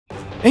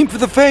Aim for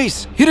the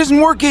face! It isn't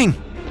working!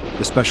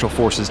 The Special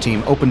Forces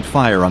team opened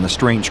fire on the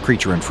strange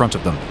creature in front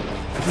of them.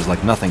 It was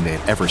like nothing they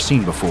had ever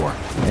seen before,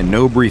 and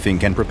no briefing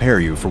can prepare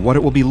you for what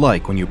it will be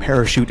like when you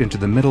parachute into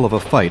the middle of a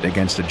fight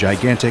against a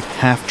gigantic,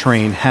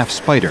 half-train,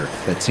 half-spider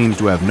that seems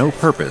to have no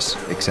purpose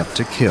except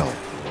to kill.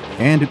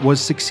 And it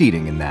was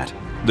succeeding in that.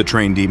 The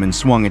train demon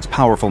swung its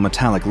powerful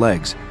metallic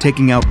legs,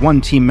 taking out one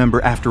team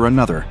member after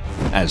another.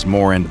 As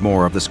more and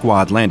more of the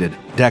squad landed,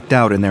 decked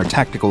out in their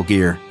tactical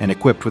gear and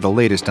equipped with the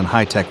latest and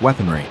high-tech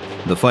weaponry,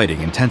 the fighting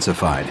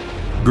intensified.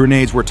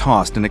 Grenades were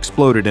tossed and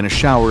exploded in a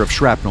shower of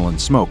shrapnel and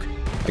smoke.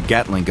 A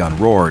Gatling gun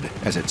roared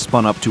as it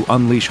spun up to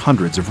unleash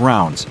hundreds of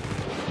rounds.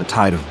 The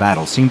tide of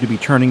battle seemed to be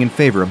turning in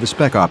favor of the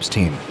Spec Ops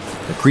team.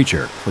 The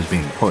creature was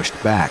being pushed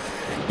back.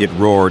 It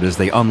roared as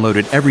they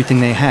unloaded everything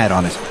they had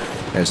on it.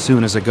 As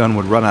soon as a gun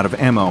would run out of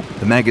ammo,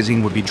 the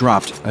magazine would be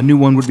dropped, a new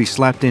one would be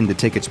slapped in to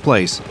take its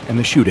place, and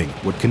the shooting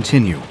would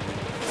continue.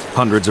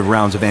 Hundreds of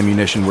rounds of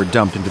ammunition were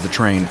dumped into the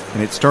train,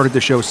 and it started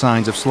to show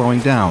signs of slowing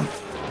down.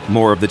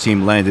 More of the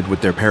team landed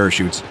with their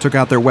parachutes, took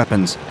out their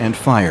weapons, and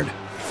fired.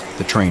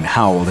 The train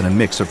howled in a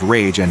mix of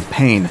rage and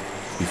pain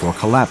before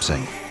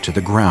collapsing to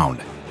the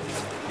ground.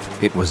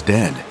 It was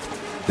dead.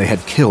 They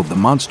had killed the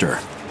monster.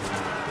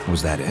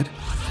 Was that it?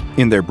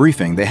 In their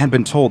briefing, they had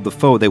been told the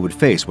foe they would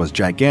face was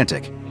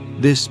gigantic.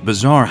 This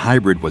bizarre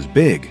hybrid was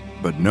big,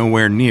 but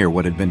nowhere near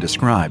what had been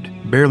described.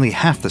 Barely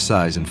half the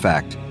size, in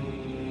fact.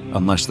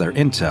 Unless their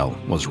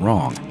intel was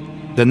wrong.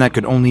 Then that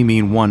could only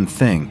mean one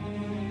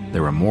thing.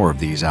 There were more of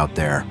these out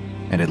there,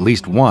 and at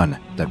least one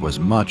that was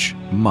much,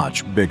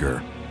 much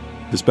bigger.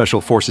 The Special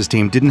Forces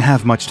team didn't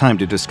have much time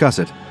to discuss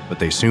it, but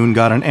they soon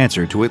got an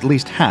answer to at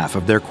least half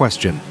of their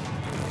question.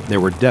 There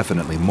were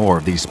definitely more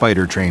of these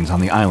spider trains on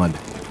the island,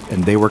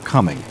 and they were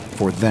coming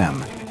for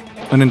them.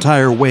 An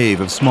entire wave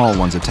of small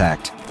ones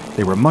attacked.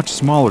 They were much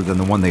smaller than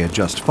the one they had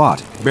just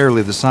fought,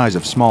 barely the size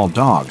of small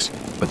dogs,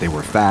 but they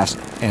were fast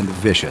and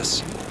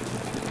vicious.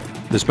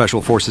 The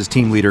Special Forces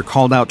team leader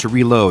called out to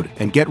reload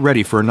and get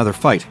ready for another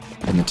fight,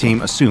 and the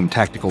team assumed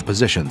tactical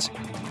positions.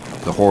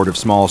 The horde of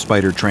small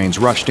spider trains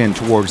rushed in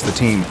towards the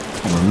team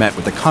and were met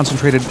with a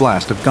concentrated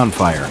blast of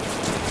gunfire.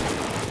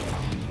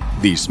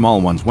 These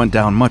small ones went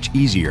down much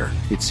easier.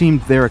 It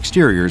seemed their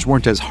exteriors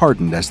weren't as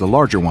hardened as the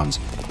larger ones,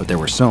 but there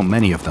were so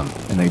many of them,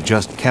 and they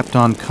just kept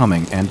on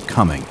coming and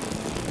coming.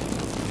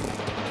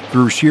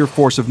 Through sheer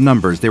force of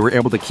numbers, they were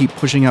able to keep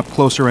pushing up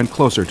closer and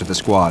closer to the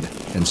squad,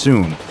 and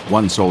soon,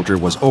 one soldier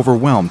was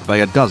overwhelmed by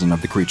a dozen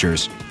of the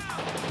creatures.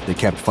 They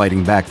kept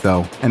fighting back,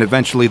 though, and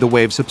eventually the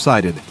wave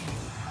subsided.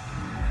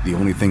 The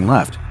only thing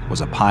left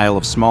was a pile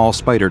of small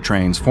spider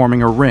trains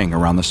forming a ring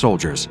around the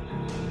soldiers.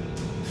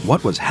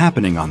 What was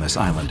happening on this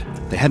island?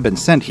 They had been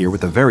sent here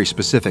with a very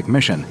specific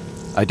mission: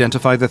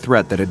 identify the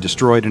threat that had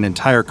destroyed an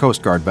entire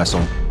Coast Guard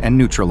vessel and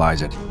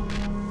neutralize it.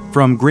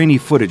 From grainy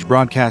footage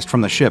broadcast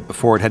from the ship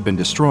before it had been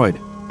destroyed,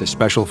 the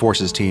Special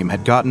Forces team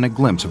had gotten a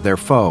glimpse of their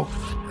foe.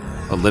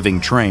 A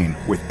living train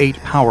with 8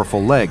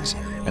 powerful legs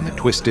and the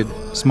twisted,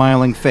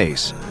 smiling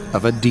face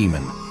of a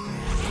demon.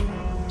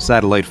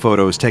 Satellite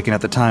photos taken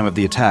at the time of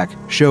the attack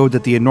showed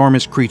that the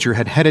enormous creature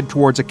had headed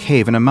towards a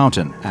cave in a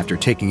mountain after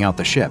taking out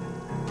the ship.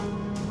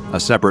 A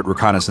separate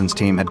reconnaissance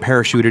team had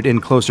parachuted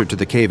in closer to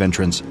the cave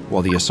entrance,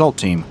 while the assault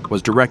team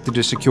was directed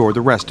to secure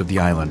the rest of the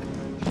island.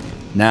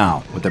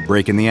 Now, with a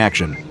break in the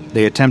action,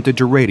 they attempted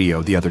to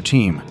radio the other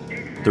team.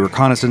 The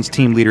reconnaissance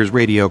team leader's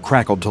radio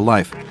crackled to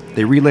life.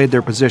 They relayed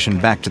their position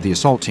back to the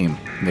assault team.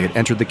 They had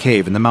entered the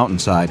cave in the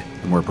mountainside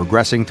and were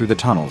progressing through the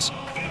tunnels.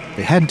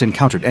 They hadn't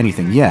encountered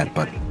anything yet,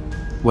 but...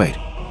 wait,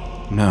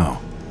 no.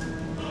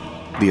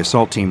 The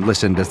assault team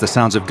listened as the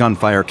sounds of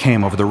gunfire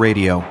came over the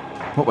radio.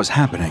 What was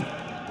happening?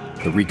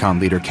 The recon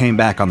leader came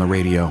back on the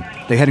radio.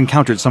 They had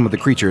encountered some of the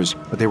creatures,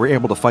 but they were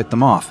able to fight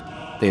them off.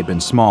 They had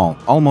been small,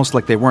 almost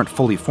like they weren't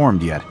fully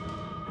formed yet.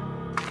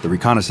 The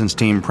reconnaissance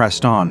team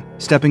pressed on,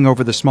 stepping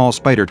over the small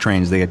spider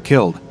trains they had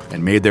killed,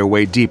 and made their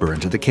way deeper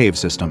into the cave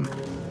system.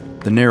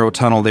 The narrow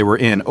tunnel they were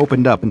in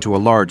opened up into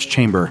a large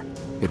chamber.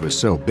 It was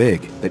so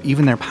big that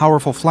even their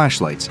powerful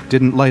flashlights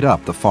didn't light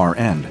up the far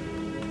end.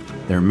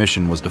 Their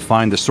mission was to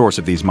find the source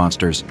of these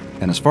monsters,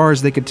 and as far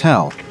as they could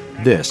tell,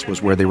 this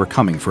was where they were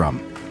coming from.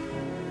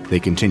 They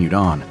continued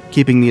on,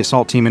 keeping the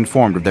assault team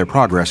informed of their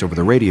progress over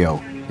the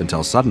radio,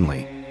 until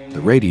suddenly,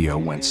 the radio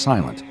went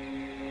silent.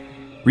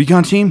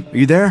 "Recon team, are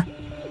you there?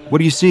 What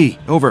do you see?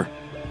 Over."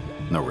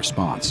 No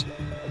response.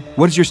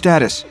 "What is your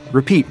status?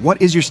 Repeat, what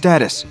is your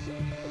status?"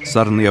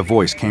 Suddenly a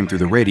voice came through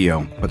the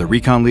radio, but the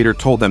recon leader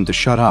told them to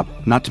shut up,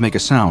 not to make a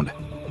sound.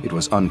 It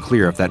was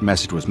unclear if that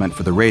message was meant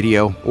for the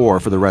radio or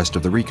for the rest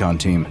of the recon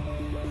team.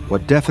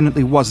 What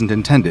definitely wasn't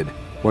intended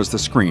was the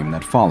scream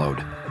that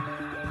followed.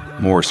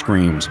 More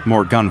screams,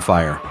 more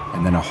gunfire,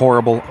 and then a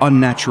horrible,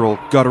 unnatural,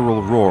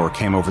 guttural roar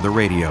came over the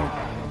radio.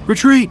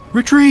 "Retreat!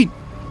 Retreat!"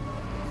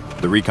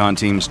 The recon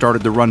team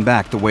started to run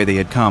back the way they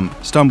had come,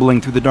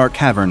 stumbling through the dark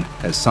cavern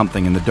as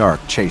something in the dark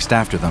chased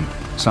after them.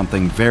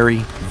 Something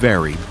very,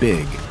 very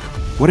big.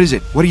 "What is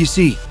it? What do you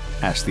see?"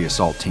 asked the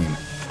assault team.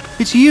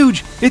 "It's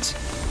huge! It's..."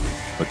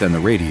 But then the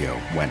radio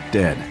went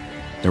dead.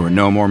 There were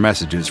no more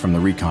messages from the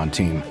recon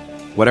team.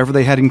 Whatever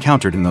they had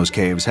encountered in those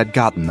caves had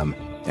gotten them,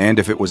 and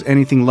if it was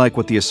anything like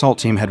what the assault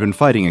team had been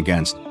fighting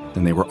against,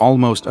 then they were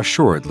almost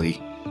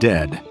assuredly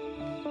dead.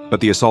 But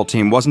the assault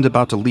team wasn't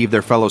about to leave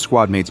their fellow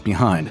squadmates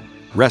behind.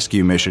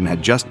 Rescue mission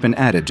had just been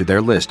added to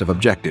their list of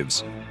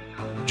objectives.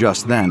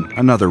 Just then,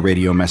 another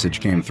radio message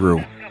came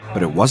through,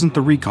 but it wasn't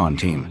the recon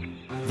team.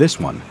 This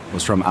one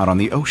was from out on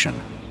the ocean.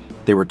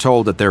 They were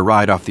told that their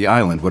ride off the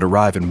island would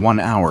arrive in 1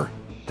 hour.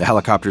 The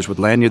helicopters would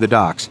land near the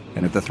docks,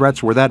 and if the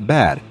threats were that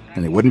bad,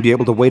 then they wouldn't be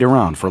able to wait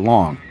around for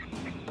long.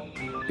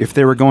 If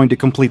they were going to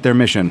complete their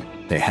mission,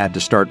 they had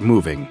to start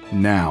moving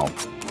now.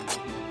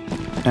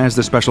 As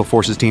the Special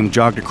Forces team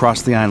jogged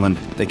across the island,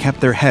 they kept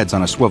their heads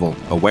on a swivel,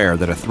 aware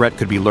that a threat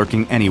could be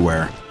lurking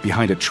anywhere,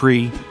 behind a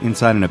tree,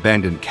 inside an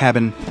abandoned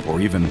cabin, or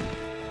even...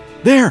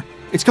 There!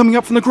 It's coming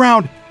up from the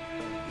ground!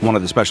 One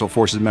of the Special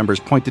Forces members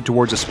pointed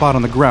towards a spot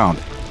on the ground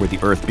where the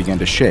earth began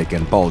to shake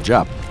and bulge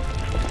up.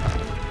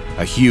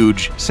 A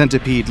huge,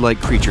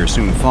 centipede-like creature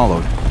soon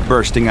followed,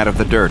 bursting out of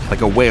the dirt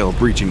like a whale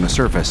breaching the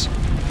surface.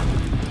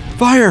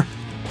 Fire!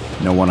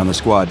 No one on the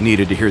squad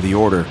needed to hear the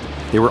order.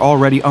 They were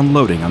already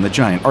unloading on the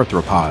giant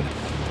arthropod.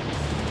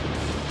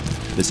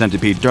 The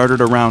centipede darted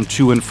around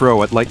to and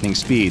fro at lightning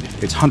speed,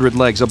 its 100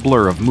 legs a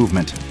blur of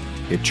movement.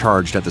 It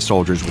charged at the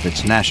soldiers with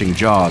its gnashing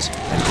jaws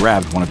and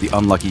grabbed one of the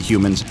unlucky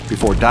humans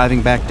before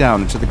diving back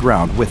down into the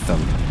ground with them.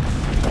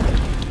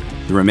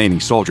 The remaining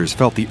soldiers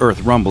felt the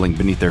earth rumbling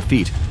beneath their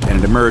feet, and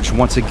it emerged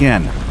once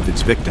again with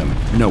its victim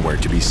nowhere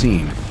to be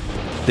seen.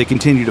 They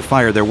continued to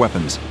fire their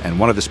weapons, and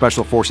one of the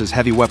Special Forces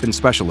heavy weapons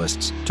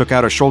specialists took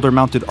out a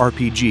shoulder-mounted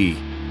RPG.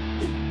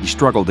 He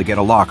struggled to get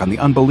a lock on the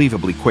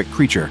unbelievably quick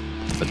creature,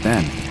 but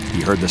then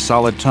he heard the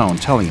solid tone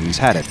telling him he's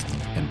had it,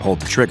 and pulled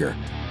the trigger.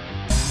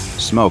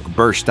 Smoke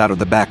burst out of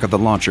the back of the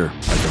launcher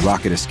as the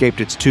rocket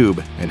escaped its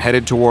tube and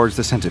headed towards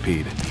the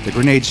centipede, the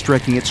grenade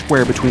striking it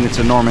square between its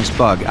enormous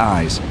bug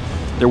eyes.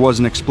 There was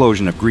an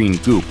explosion of green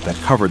goop that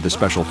covered the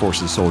Special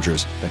Forces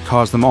soldiers that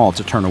caused them all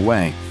to turn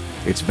away.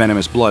 Its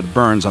venomous blood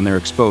burns on their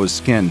exposed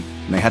skin,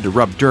 and they had to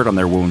rub dirt on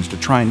their wounds to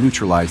try and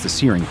neutralize the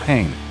searing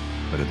pain.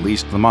 But at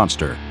least the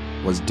monster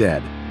was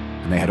dead,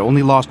 and they had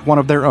only lost one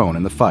of their own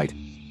in the fight.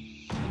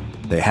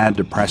 They had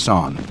to press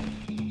on.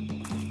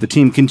 The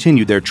team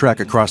continued their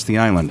trek across the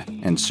island,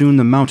 and soon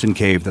the mountain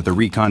cave that the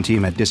recon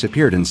team had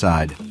disappeared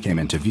inside came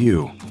into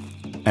view.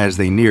 As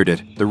they neared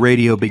it, the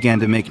radio began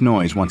to make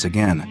noise once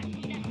again.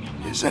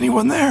 Is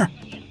anyone there?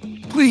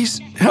 Please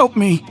help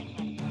me.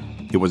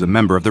 It was a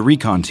member of the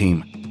recon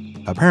team.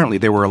 Apparently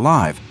they were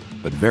alive,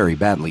 but very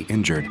badly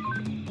injured.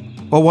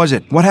 What was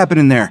it? What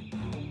happened in there?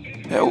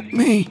 Help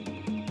me.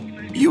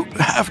 You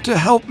have to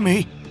help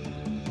me.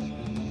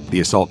 The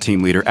assault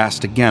team leader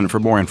asked again for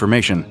more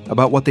information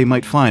about what they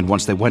might find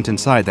once they went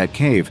inside that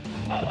cave,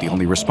 but the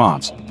only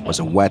response was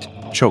a wet,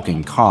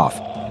 choking cough,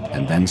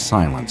 and then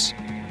silence.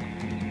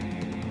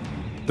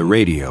 The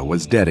radio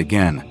was dead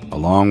again,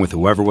 along with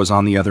whoever was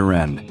on the other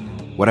end.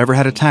 Whatever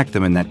had attacked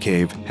them in that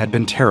cave had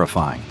been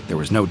terrifying, there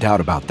was no doubt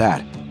about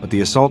that, but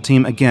the assault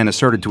team again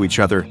asserted to each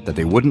other that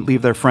they wouldn't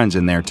leave their friends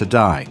in there to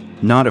die,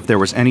 not if there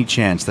was any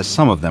chance that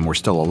some of them were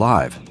still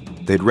alive.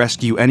 They'd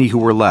rescue any who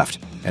were left,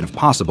 and if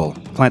possible,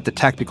 plant the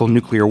tactical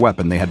nuclear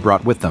weapon they had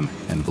brought with them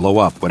and blow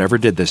up whatever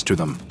did this to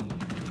them.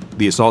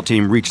 The assault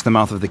team reached the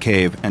mouth of the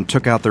cave and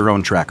took out their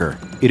own tracker.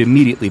 It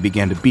immediately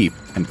began to beep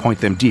and point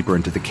them deeper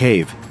into the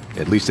cave.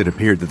 At least it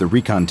appeared that the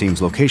recon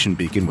team's location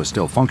beacon was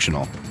still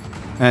functional.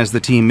 As the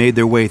team made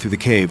their way through the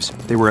caves,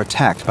 they were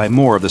attacked by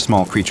more of the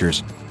small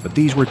creatures, but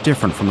these were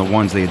different from the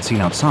ones they had seen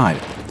outside.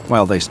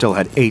 While they still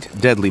had 8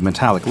 deadly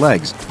metallic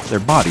legs, their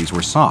bodies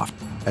were soft,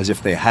 as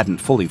if they hadn't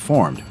fully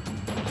formed.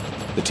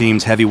 The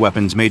team's heavy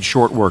weapons made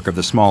short work of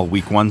the small,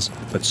 weak ones,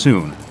 but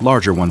soon,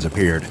 larger ones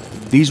appeared.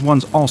 These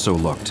ones also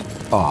looked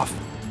off,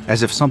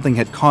 as if something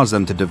had caused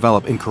them to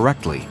develop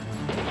incorrectly.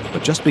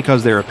 But just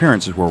because their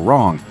appearances were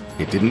wrong,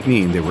 it didn't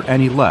mean they were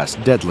any less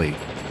deadly.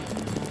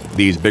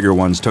 These bigger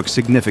ones took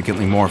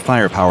significantly more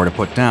firepower to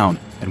put down,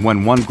 and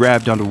when one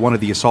grabbed onto one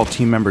of the assault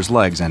team member's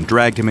legs and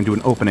dragged him into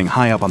an opening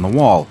high up on the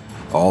wall,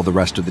 all the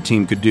rest of the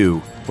team could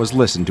do was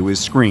listen to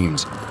his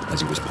screams as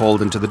he was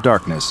pulled into the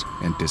darkness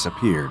and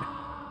disappeared.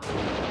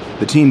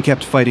 The team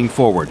kept fighting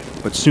forward,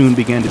 but soon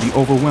began to be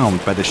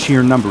overwhelmed by the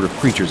sheer number of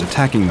creatures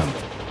attacking them.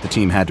 The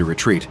team had to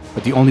retreat,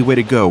 but the only way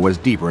to go was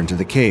deeper into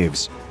the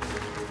caves.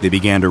 They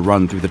began to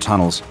run through the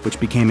tunnels, which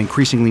became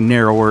increasingly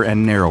narrower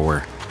and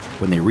narrower.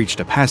 When they reached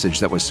a passage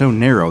that was so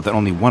narrow that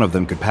only one of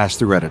them could pass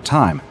through at a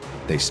time,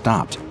 they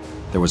stopped.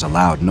 There was a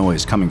loud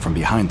noise coming from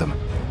behind them.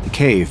 The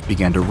cave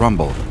began to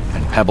rumble,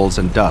 and pebbles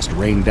and dust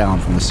rained down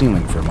from the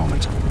ceiling for a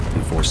moment,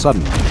 before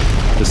suddenly,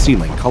 the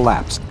ceiling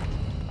collapsed.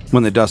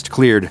 When the dust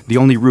cleared, the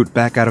only route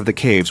back out of the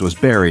caves was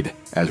buried,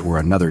 as were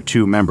another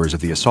 2 members of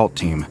the assault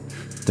team.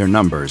 Their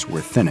numbers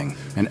were thinning,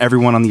 and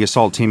everyone on the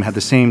assault team had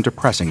the same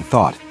depressing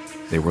thought.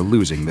 They were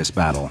losing this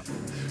battle.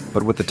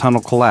 But with the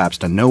tunnel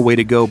collapsed and no way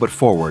to go but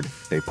forward,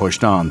 they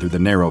pushed on through the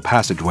narrow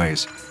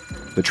passageways.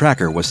 The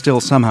tracker was still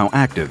somehow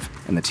active,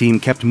 and the team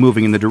kept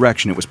moving in the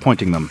direction it was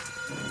pointing them.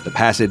 The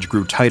passage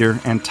grew tighter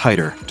and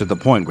tighter, to the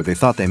point where they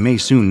thought they may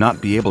soon not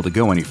be able to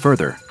go any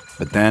further.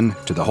 But then,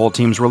 to the whole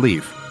team's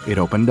relief, it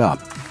opened up.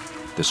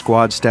 The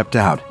squad stepped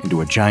out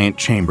into a giant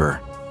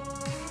chamber.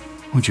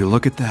 "Would you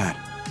look at that?"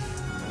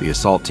 The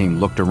assault team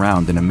looked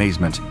around in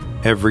amazement.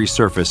 Every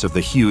surface of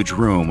the huge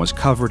room was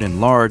covered in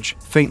large,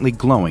 faintly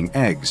glowing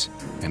eggs,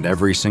 and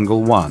every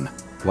single one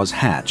was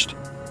hatched.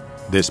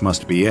 This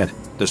must be it,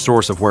 the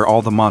source of where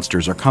all the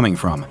monsters are coming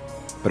from.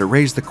 But it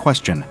raised the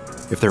question,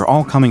 if they're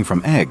all coming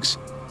from eggs,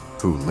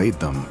 who laid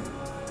them?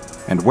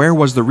 And where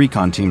was the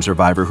recon team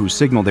survivor whose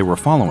signal they were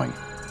following?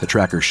 The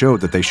tracker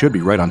showed that they should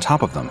be right on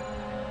top of them.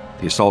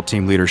 The assault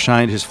team leader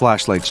shined his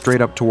flashlight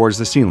straight up towards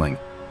the ceiling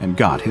and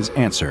got his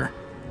answer.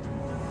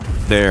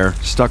 There,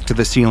 stuck to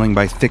the ceiling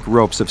by thick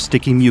ropes of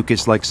sticky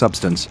mucus-like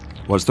substance,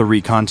 was the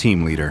recon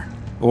team leader.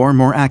 Or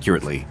more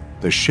accurately,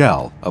 the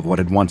shell of what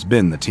had once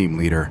been the team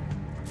leader.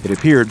 It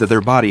appeared that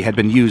their body had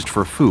been used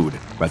for food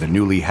by the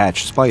newly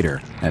hatched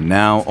spider, and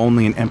now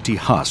only an empty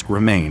husk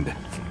remained.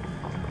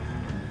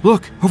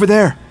 "Look, over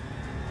there!"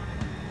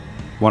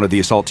 One of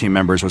the assault team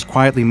members was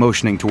quietly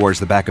motioning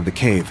towards the back of the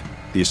cave.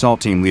 The assault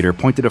team leader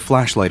pointed a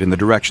flashlight in the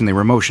direction they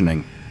were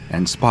motioning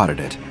and spotted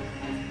it.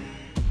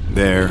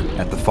 There,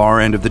 at the far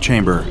end of the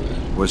chamber,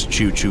 was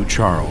Choo Choo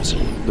Charles,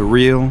 the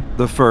real,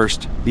 the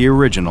first, the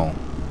original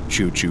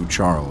Choo Choo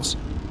Charles.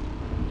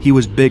 He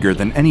was bigger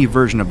than any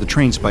version of the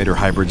train spider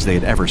hybrids they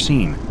had ever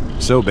seen,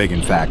 so big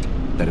in fact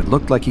that it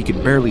looked like he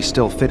could barely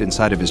still fit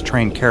inside of his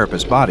train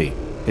carapace body,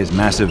 his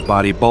massive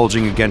body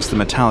bulging against the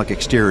metallic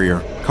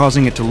exterior,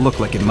 causing it to look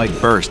like it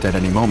might burst at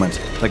any moment,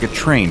 like a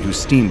train whose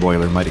steam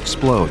boiler might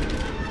explode.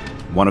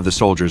 One of the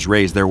soldiers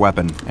raised their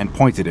weapon and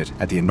pointed it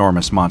at the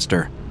enormous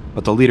monster,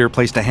 but the leader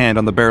placed a hand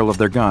on the barrel of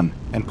their gun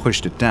and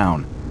pushed it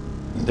down.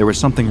 There was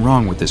something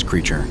wrong with this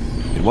creature.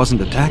 It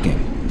wasn't attacking.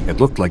 It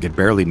looked like it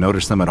barely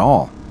noticed them at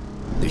all.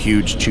 The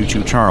huge Choo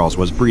Choo Charles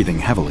was breathing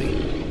heavily.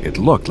 It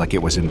looked like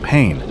it was in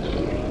pain,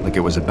 like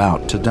it was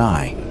about to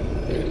die.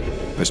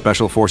 The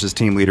Special Forces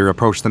team leader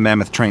approached the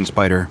mammoth train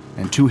spider,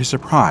 and to his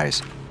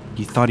surprise,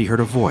 he thought he heard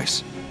a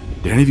voice.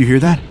 "Did any of you hear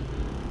that?"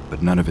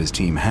 But none of his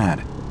team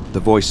had. The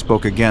voice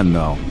spoke again,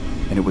 though,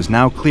 and it was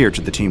now clear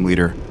to the team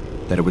leader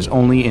that it was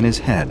only in his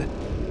head.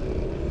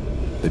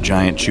 The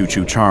giant Choo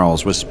Choo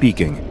Charles was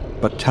speaking,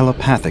 but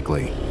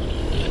telepathically.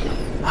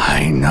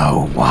 "I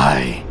know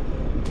why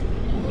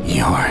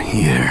you're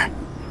here,"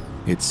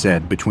 it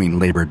said between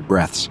labored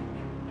breaths.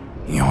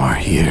 "You're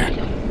here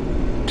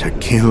to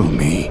kill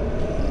me.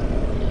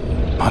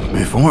 But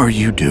before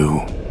you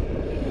do,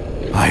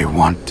 I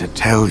want to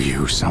tell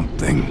you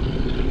something.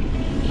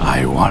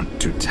 I want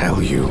to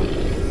tell you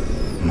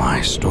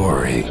my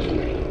story,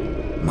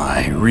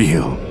 my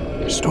real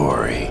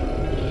story."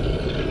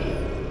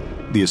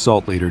 The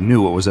assault leader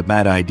knew it was a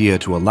bad idea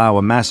to allow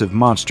a massive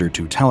monster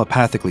to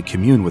telepathically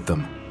commune with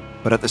them,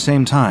 but at the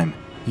same time,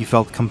 he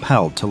felt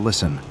compelled to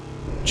listen.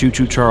 Choo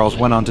Choo Charles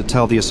went on to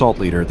tell the assault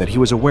leader that he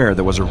was aware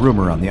there was a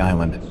rumor on the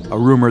island, a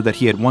rumor that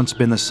he had once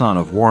been the son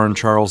of Warren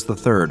Charles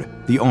III,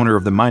 the owner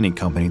of the mining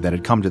company that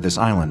had come to this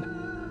island.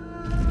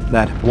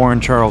 That Warren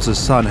Charles'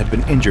 son had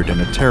been injured in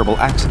a terrible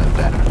accident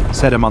that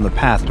set him on the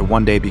path to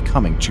one day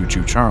becoming Choo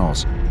Choo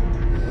Charles.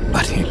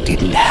 But it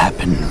didn't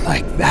happen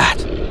like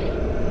that.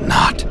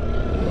 Not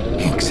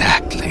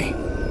exactly.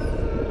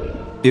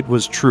 It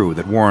was true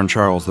that Warren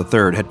Charles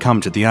III had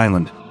come to the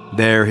island.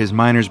 There, his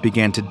miners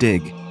began to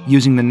dig,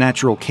 using the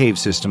natural cave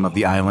system of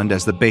the island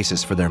as the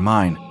basis for their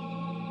mine.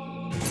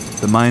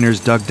 The miners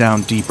dug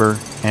down deeper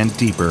and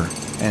deeper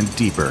and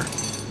deeper,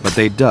 but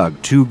they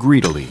dug too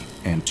greedily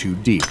and too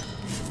deep.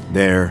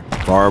 There,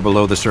 far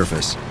below the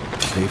surface,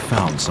 they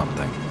found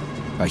something.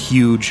 A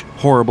huge,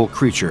 horrible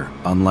creature,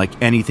 unlike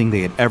anything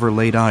they had ever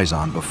laid eyes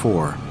on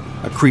before.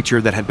 A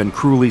creature that had been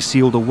cruelly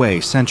sealed away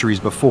centuries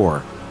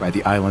before by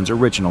the island's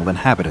original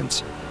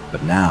inhabitants.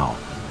 But now,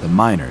 the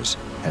miners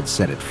had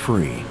set it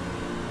free.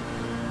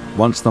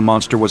 Once the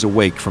monster was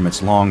awake from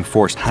its long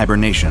forced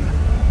hibernation,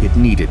 it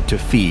needed to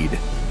feed,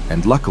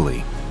 and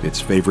luckily, its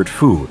favorite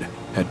food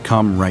had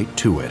come right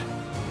to it.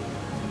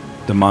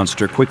 The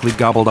monster quickly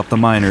gobbled up the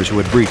miners who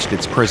had breached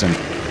its prison,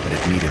 but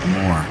it needed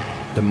more.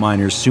 The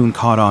miners soon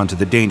caught on to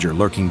the danger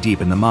lurking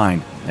deep in the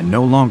mine, and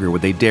no longer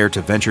would they dare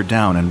to venture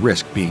down and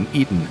risk being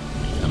eaten.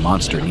 The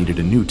monster needed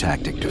a new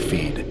tactic to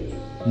feed.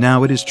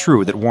 Now it is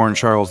true that Warren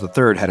Charles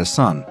III had a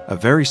son, a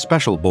very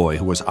special boy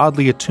who was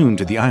oddly attuned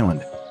to the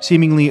island,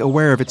 seemingly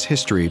aware of its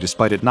history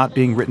despite it not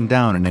being written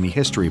down in any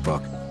history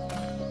book.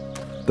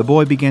 The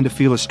boy began to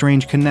feel a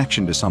strange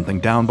connection to something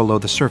down below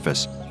the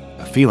surface,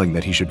 a feeling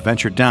that he should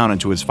venture down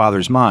into his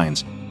father's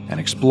mines and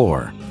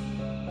explore.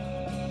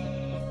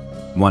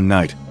 One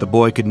night, the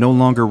boy could no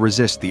longer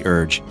resist the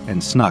urge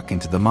and snuck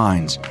into the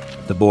mines.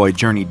 The boy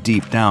journeyed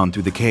deep down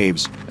through the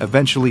caves,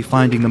 eventually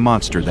finding the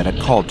monster that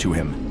had called to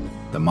him.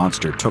 The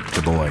monster took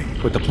the boy,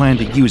 with the plan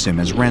to use him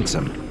as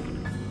ransom.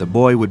 The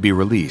boy would be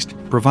released,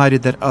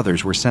 provided that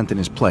others were sent in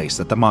his place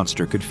that the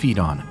monster could feed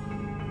on.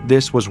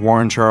 This was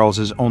Warren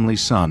Charles's only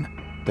son.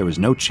 There was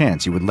no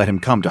chance he would let him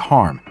come to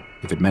harm,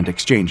 if it meant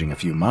exchanging a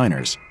few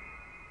miners.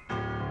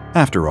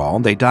 After all,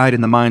 they died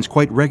in the mines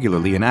quite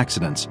regularly in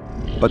accidents,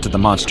 but to the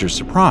monster's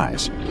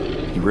surprise,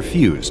 he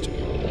refused.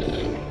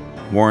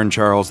 Warren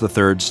Charles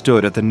III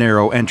stood at the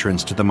narrow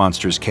entrance to the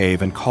monster's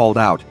cave and called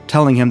out,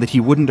 telling him that he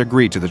wouldn't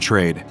agree to the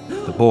trade.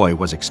 The boy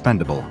was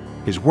expendable.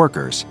 His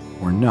workers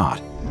were not.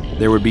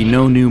 There would be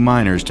no new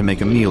miners to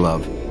make a meal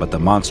of, but the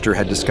monster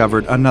had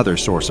discovered another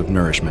source of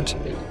nourishment.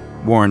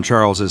 Warren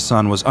Charles's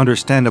son was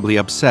understandably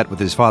upset with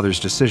his father's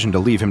decision to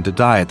leave him to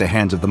die at the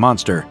hands of the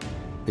monster.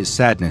 His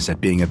sadness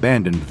at being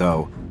abandoned,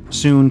 though,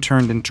 soon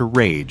turned into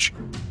rage.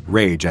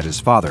 Rage at his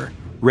father.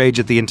 Rage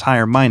at the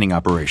entire mining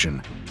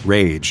operation.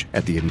 Rage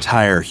at the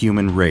entire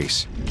human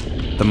race.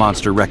 The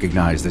monster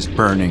recognized this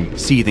burning,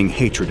 seething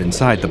hatred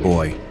inside the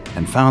boy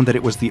and found that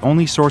it was the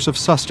only source of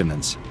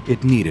sustenance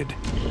it needed.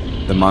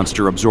 The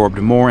monster absorbed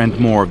more and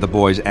more of the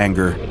boy's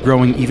anger,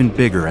 growing even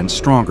bigger and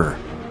stronger.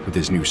 With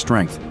his new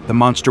strength, the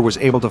monster was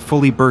able to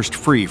fully burst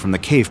free from the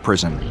cave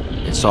prison.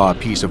 It saw a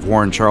piece of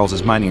Warren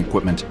Charles's mining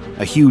equipment,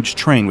 a huge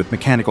train with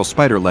mechanical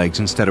spider legs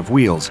instead of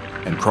wheels,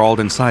 and crawled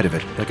inside of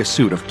it like a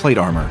suit of plate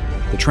armor,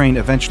 the train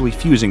eventually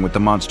fusing with the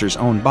monster's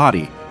own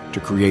body to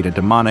create a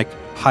demonic,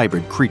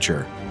 hybrid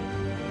creature.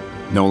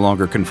 No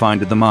longer confined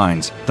to the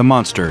mines, the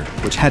monster,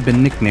 which had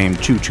been nicknamed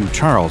Choo Choo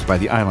Charles by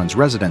the island's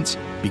residents,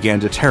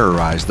 began to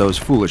terrorize those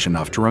foolish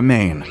enough to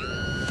remain.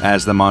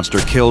 As the monster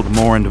killed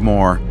more and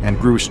more and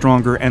grew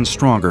stronger and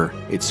stronger,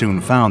 it soon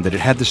found that it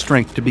had the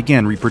strength to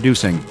begin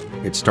reproducing.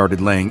 It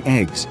started laying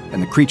eggs,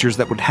 and the creatures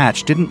that would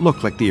hatch didn't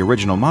look like the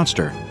original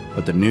monster,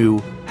 but the new,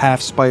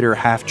 half-spider,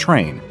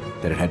 half-train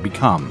that it had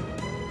become.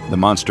 The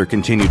monster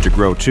continued to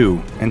grow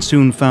too, and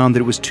soon found that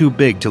it was too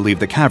big to leave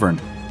the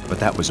cavern. But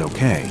that was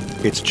okay.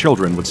 Its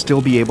children would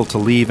still be able to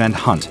leave and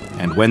hunt,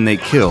 and when they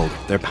killed,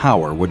 their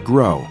power would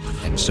grow,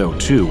 and so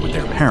too would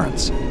their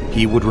parents.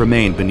 He would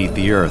remain beneath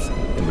the earth,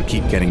 and would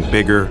keep getting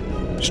bigger,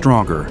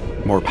 stronger,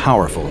 more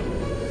powerful.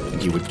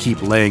 And he would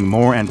keep laying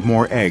more and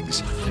more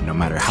eggs, and no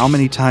matter how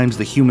many times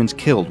the humans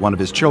killed one of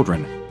his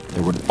children,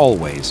 there would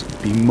always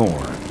be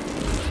more.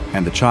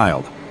 And the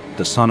child,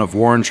 the son of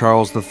Warren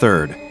Charles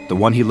III, the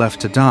one he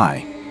left to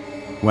die,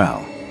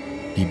 well,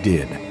 he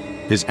did.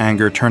 His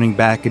anger turning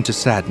back into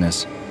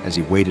sadness as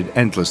he waited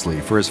endlessly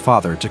for his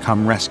father to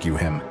come rescue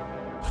him.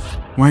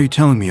 Why are you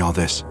telling me all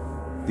this?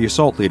 The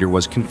assault leader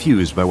was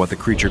confused by what the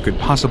creature could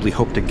possibly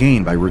hope to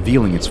gain by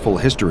revealing its full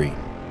history.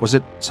 Was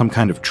it some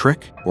kind of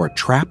trick or a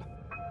trap?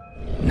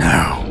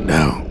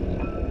 No.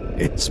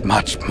 It's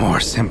much more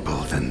simple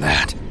than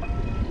that.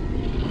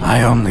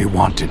 I only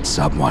wanted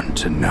someone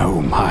to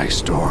know my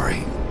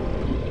story.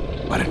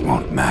 But it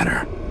won't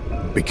matter,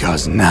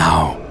 because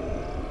now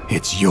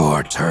it's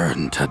your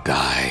turn to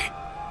die.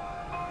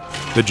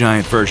 The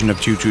giant version of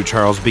Choo Choo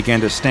Charles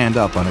began to stand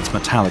up on its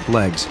metallic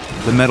legs,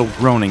 the metal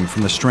groaning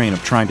from the strain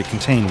of trying to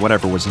contain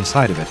whatever was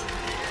inside of it.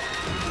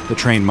 The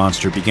train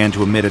monster began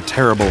to emit a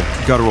terrible,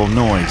 guttural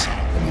noise,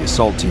 and the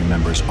assault team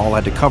members all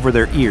had to cover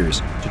their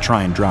ears to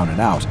try and drown it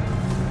out.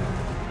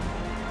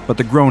 But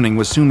the groaning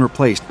was soon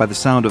replaced by the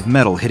sound of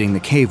metal hitting the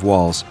cave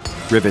walls.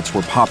 Rivets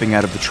were popping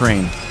out of the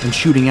train and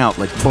shooting out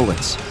like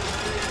bullets.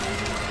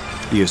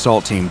 The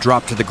assault team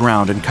dropped to the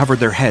ground and covered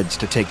their heads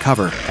to take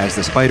cover as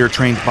the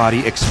spider-trained body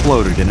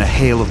exploded in a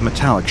hail of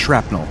metallic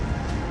shrapnel.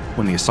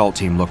 When the assault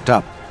team looked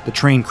up, the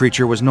train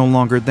creature was no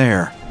longer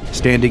there.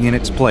 Standing in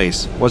its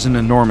place was an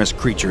enormous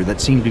creature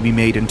that seemed to be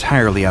made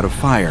entirely out of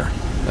fire,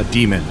 a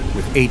demon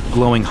with 8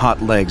 glowing hot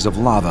legs of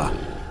lava.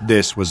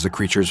 This was the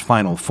creature's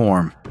final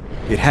form.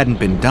 It hadn't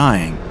been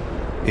dying,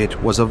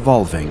 it was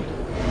evolving.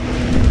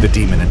 The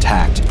demon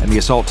attacked, and the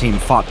assault team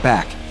fought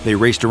back. They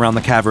raced around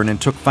the cavern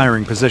and took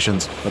firing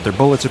positions, but their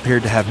bullets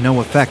appeared to have no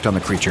effect on the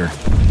creature.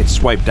 It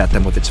swiped at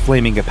them with its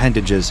flaming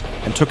appendages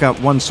and took out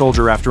one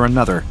soldier after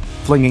another,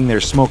 flinging their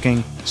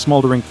smoking,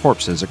 smoldering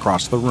corpses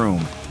across the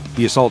room.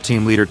 The assault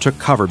team leader took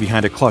cover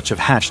behind a clutch of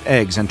hatched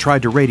eggs and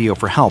tried to radio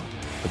for help,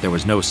 but there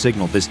was no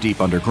signal this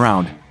deep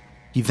underground.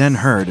 He then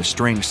heard a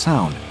strange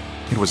sound.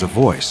 It was a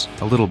voice,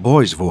 a little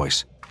boy's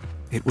voice.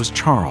 It was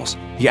Charles,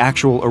 the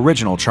actual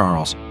original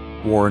Charles,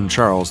 Warren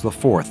Charles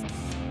IV.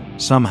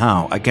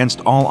 Somehow,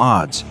 against all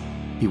odds,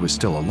 he was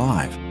still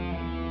alive.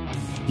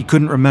 He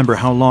couldn't remember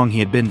how long he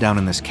had been down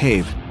in this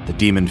cave, the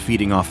demon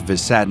feeding off of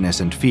his sadness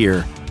and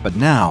fear, but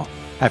now,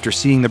 after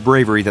seeing the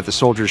bravery that the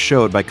soldiers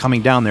showed by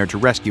coming down there to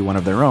rescue one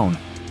of their own,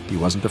 he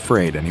wasn't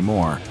afraid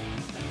anymore.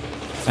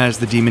 As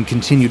the demon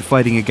continued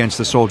fighting against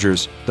the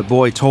soldiers, the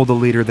boy told the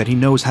leader that he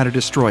knows how to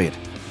destroy it.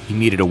 He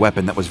needed a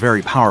weapon that was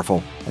very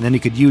powerful, and then he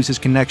could use his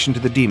connection to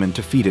the demon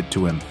to feed it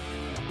to him.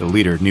 The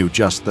leader knew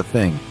just the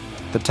thing,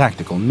 the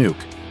tactical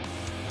nuke.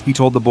 He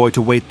told the boy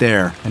to wait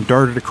there and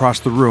darted across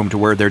the room to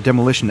where their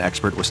demolition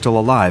expert was still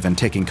alive and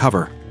taking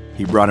cover.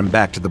 He brought him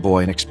back to the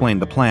boy and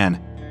explained the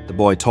plan. The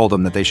boy told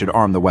him that they should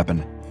arm the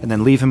weapon, and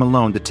then leave him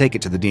alone to take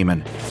it to the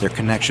demon, their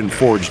connection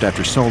forged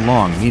after so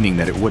long, meaning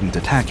that it wouldn't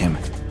attack him.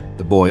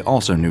 The boy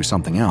also knew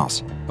something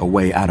else, a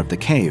way out of the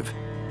cave.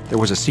 There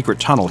was a secret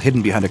tunnel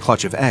hidden behind a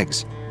clutch of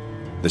eggs.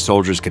 The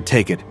soldiers could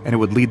take it, and it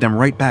would lead them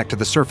right back to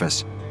the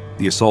surface.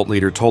 The assault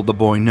leader told the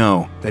boy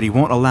no, that he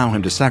won't allow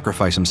him to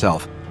sacrifice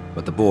himself, but that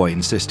But the boy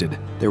insisted.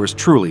 There was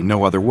truly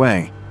no other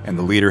way, and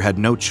the leader had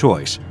no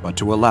choice but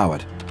to allow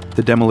it.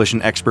 The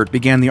demolition expert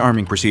began the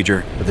arming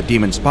procedure, but the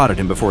demon spotted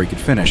him before he could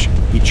finish.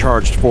 He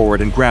charged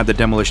forward and grabbed the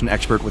demolition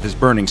expert with his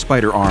burning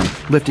spider arm,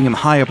 lifting him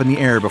high up in the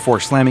air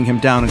before slamming him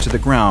down into the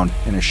ground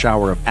in a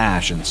shower of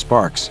ash and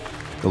sparks.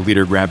 The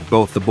leader grabbed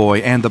both the boy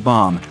and the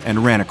bomb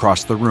and ran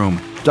across the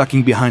room,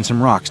 ducking behind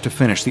some rocks to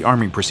finish the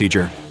arming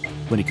procedure.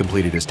 When he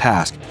completed his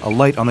task, a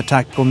light on the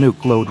tactical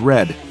nuke glowed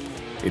red.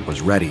 It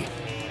was ready.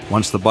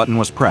 Once the button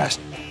was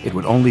pressed, it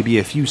would only be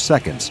a few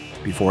seconds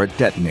before it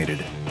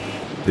detonated.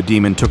 The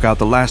demon took out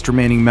the last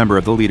remaining member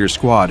of the leader's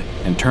squad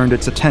and turned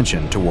its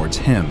attention towards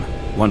him.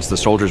 Once the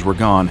soldiers were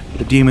gone,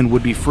 the demon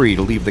would be free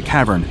to leave the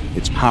cavern,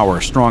 its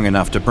power strong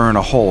enough to burn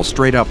a hole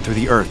straight up through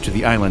the earth to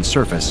the island's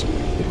surface.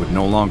 It would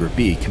no longer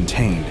be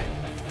contained.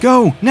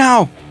 "Go,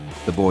 now!"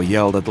 The boy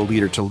yelled at the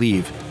leader to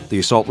leave. The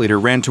assault leader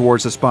ran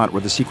towards the spot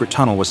where the secret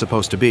tunnel was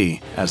supposed to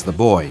be, as the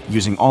boy,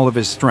 using all of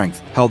his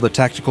strength, held the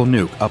tactical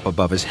nuke up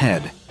above his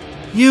head.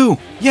 "You!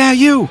 Yeah,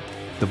 you!"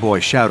 The boy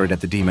shouted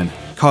at the demon,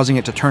 causing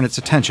it to turn its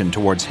attention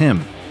towards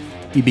him.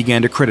 He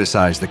began to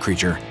criticize the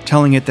creature,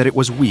 telling it that it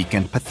was weak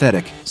and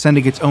pathetic,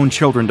 sending its own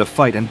children to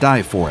fight and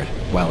die for it,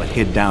 while it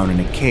hid down in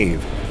a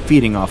cave,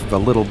 feeding off of a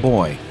little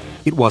boy.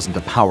 It wasn't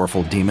a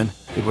powerful demon.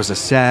 It was a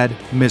sad,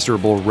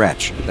 miserable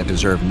wretch that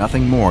deserved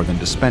nothing more than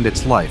to spend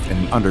its life in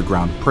an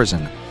underground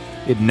prison.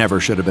 It never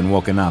should have been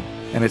woken up,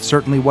 and it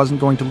certainly wasn't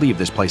going to leave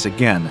this place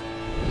again.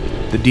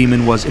 The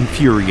demon was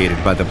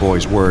infuriated by the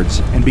boy's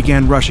words and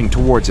began rushing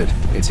towards it,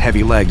 its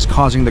heavy legs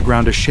causing the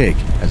ground to shake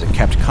as it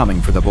kept coming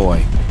for the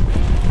boy.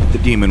 The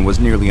demon was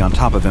nearly on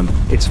top of him,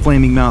 its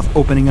flaming mouth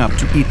opening up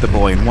to eat the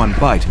boy in one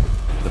bite.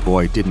 The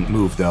boy didn't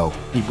move, though.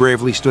 He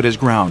bravely stood his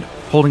ground,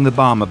 holding the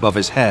bomb above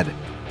his head,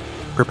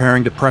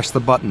 preparing to press the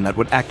button that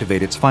would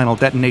activate its final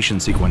detonation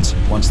sequence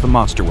once the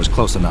monster was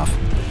close enough.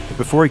 But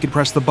before he could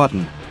press the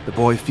button, the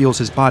boy feels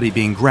his body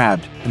being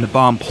grabbed and the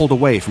bomb pulled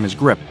away from his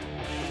grip.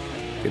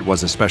 It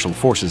was a Special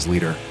Forces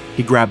leader.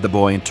 He grabbed the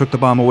boy and took the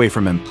bomb away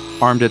from him,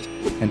 armed it,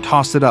 and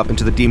tossed it up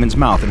into the demon's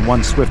mouth in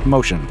one swift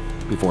motion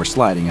before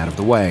sliding out of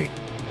the way.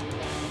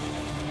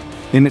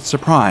 In its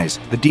surprise,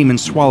 the demon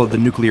swallowed the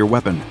nuclear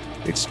weapon.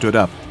 It stood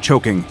up,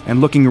 choking,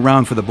 and looking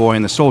around for the boy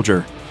and the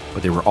soldier,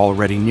 but they were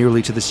already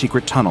nearly to the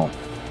secret tunnel.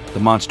 The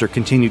monster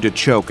continued to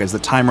choke as the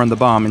timer on the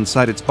bomb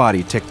inside its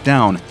body ticked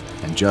down,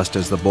 and just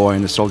as the boy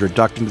and the soldier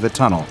ducked into the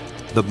tunnel,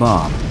 the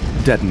bomb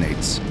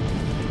detonates.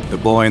 The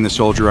boy and the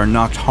soldier are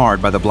knocked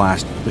hard by the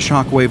blast, the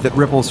shockwave that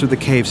ripples through the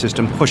cave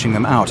system pushing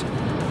them out.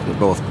 They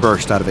both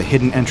burst out of a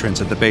hidden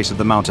entrance at the base of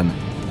the mountain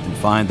and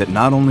find that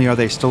not only are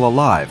they still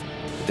alive,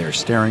 but they are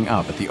staring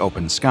up at the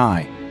open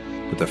sky,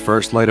 with the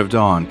first light of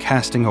dawn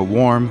casting a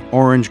warm,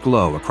 orange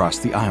glow across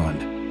the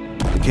island.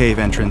 The cave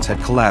entrance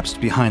had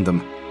collapsed behind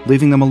them,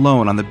 leaving them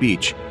alone on the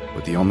beach,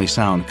 with the only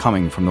sound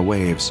coming from the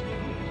waves.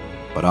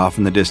 But off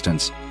in the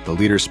distance, the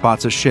leader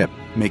spots a ship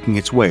making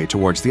its way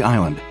towards the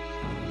island.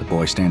 The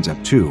boy stands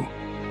up too.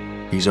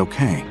 He's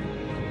okay.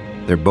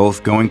 They're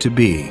both going to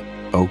be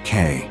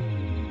okay.